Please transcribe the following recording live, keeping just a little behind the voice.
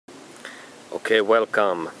Okay,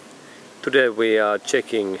 welcome. Today we are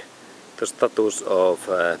checking the status of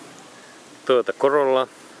Toyota Corolla,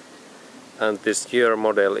 and this year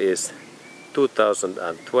model is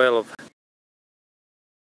 2012.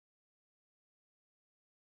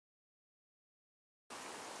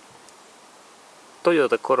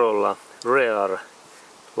 Toyota Corolla rear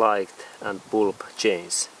light and bulb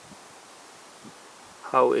change.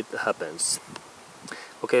 How it happens?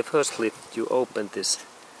 Okay, firstly you open this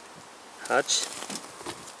hatch,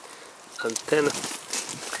 and then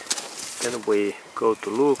we go to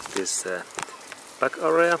look this back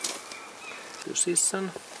area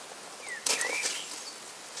position,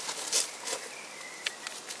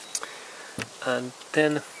 and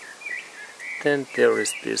then there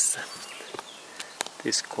is this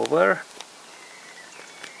cover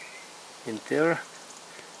in there,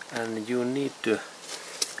 and you need to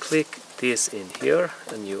click this in here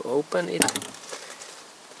and you open it,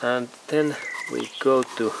 and then we go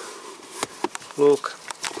to look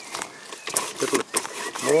a little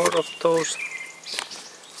bit more of those.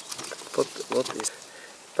 What is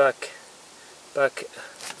back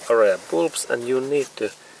area bulbs, and you need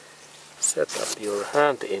to set up your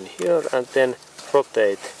hand in here and then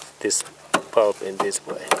rotate this bulb in this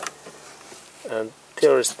way, and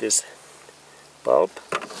there is this bulb,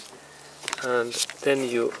 and then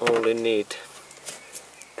you only need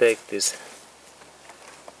take this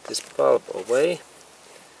bulb away.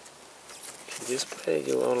 This way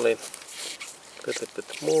you only little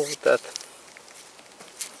bit move that,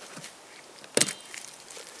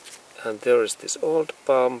 and there is this old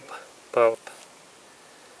bulb,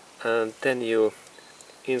 and then you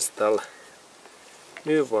install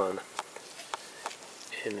new one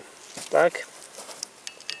in back.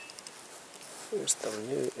 Install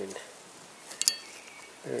new in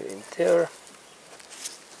there,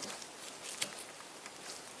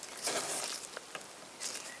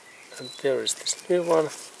 and there is this new one,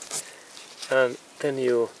 and then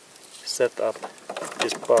you set up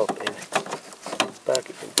this bulb in back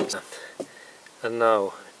in this, and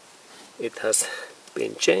now it has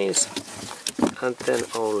been changed, and then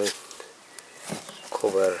only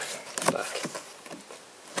cover back.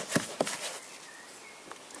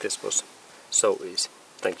 This was so easy.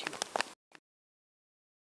 Thank you.